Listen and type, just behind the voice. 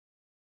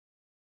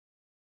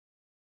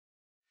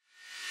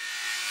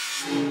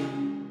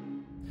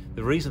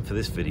The reason for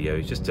this video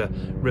is just to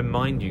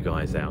remind you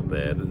guys out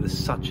there that there's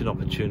such an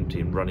opportunity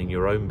in running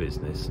your own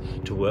business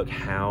to work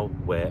how,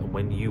 where, and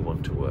when you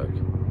want to work.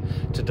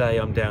 Today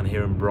I'm down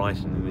here in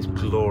Brighton in this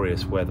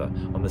glorious weather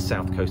on the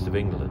south coast of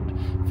England,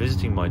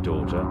 visiting my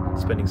daughter,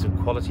 spending some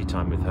quality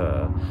time with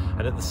her,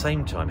 and at the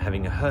same time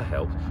having her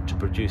help to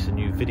produce a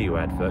new video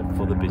advert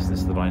for the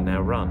business that I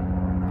now run.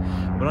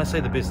 When I say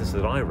the business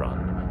that I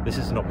run, this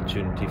is an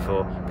opportunity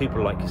for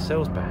people like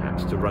yourselves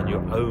perhaps to run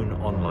your own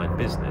online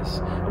business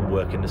and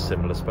work in a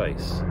similar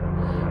space.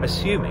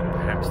 Assuming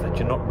perhaps that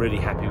you're not really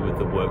happy with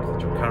the work that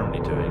you're currently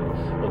doing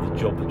or the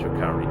job that you're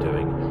currently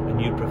doing,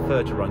 and you'd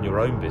prefer to run your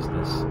own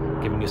business,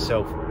 giving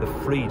yourself the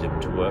freedom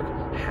to work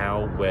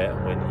how, where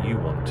and when you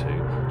want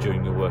to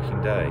during your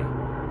working day.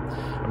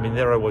 I mean,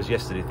 there I was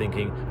yesterday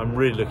thinking, I'm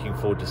really looking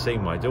forward to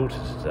seeing my daughter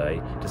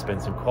today, to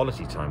spend some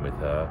quality time with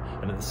her,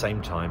 and at the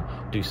same time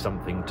do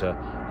something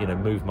to,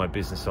 move my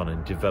business on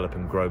and develop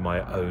and grow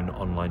my own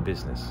online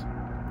business.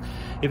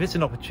 If it's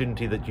an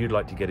opportunity that you'd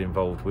like to get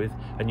involved with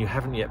and you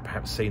haven't yet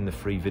perhaps seen the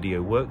free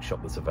video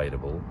workshop that's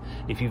available,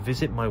 if you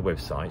visit my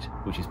website,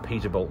 which is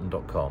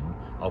peterboulton.com,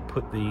 I'll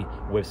put the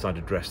website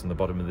address on the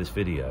bottom of this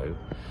video,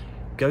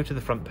 go to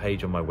the front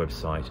page on my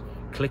website,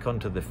 click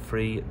onto the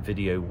free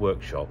video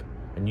workshop,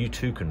 and you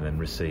too can then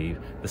receive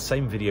the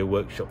same video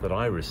workshop that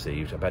I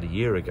received about a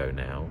year ago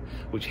now,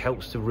 which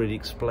helps to really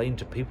explain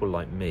to people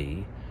like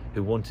me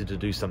who wanted to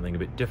do something a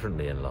bit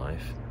differently in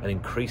life and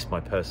increase my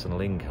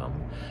personal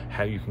income,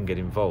 how you can get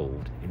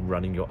involved in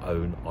running your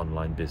own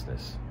online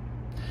business.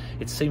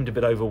 It seemed a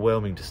bit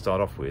overwhelming to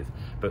start off with,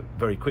 but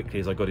very quickly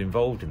as I got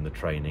involved in the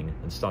training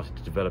and started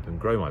to develop and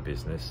grow my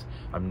business,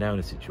 I'm now in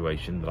a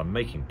situation that I'm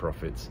making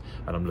profits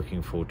and I'm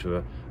looking forward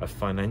to a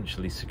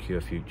financially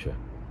secure future.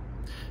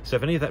 So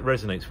if any of that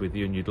resonates with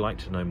you and you'd like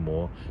to know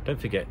more, don't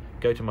forget,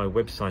 go to my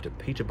website at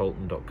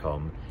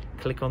peterboulton.com,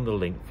 click on the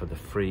link for the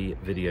free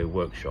video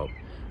workshop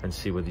and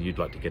see whether you'd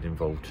like to get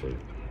involved too.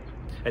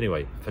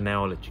 Anyway, for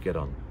now I'll let you get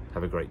on.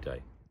 Have a great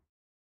day.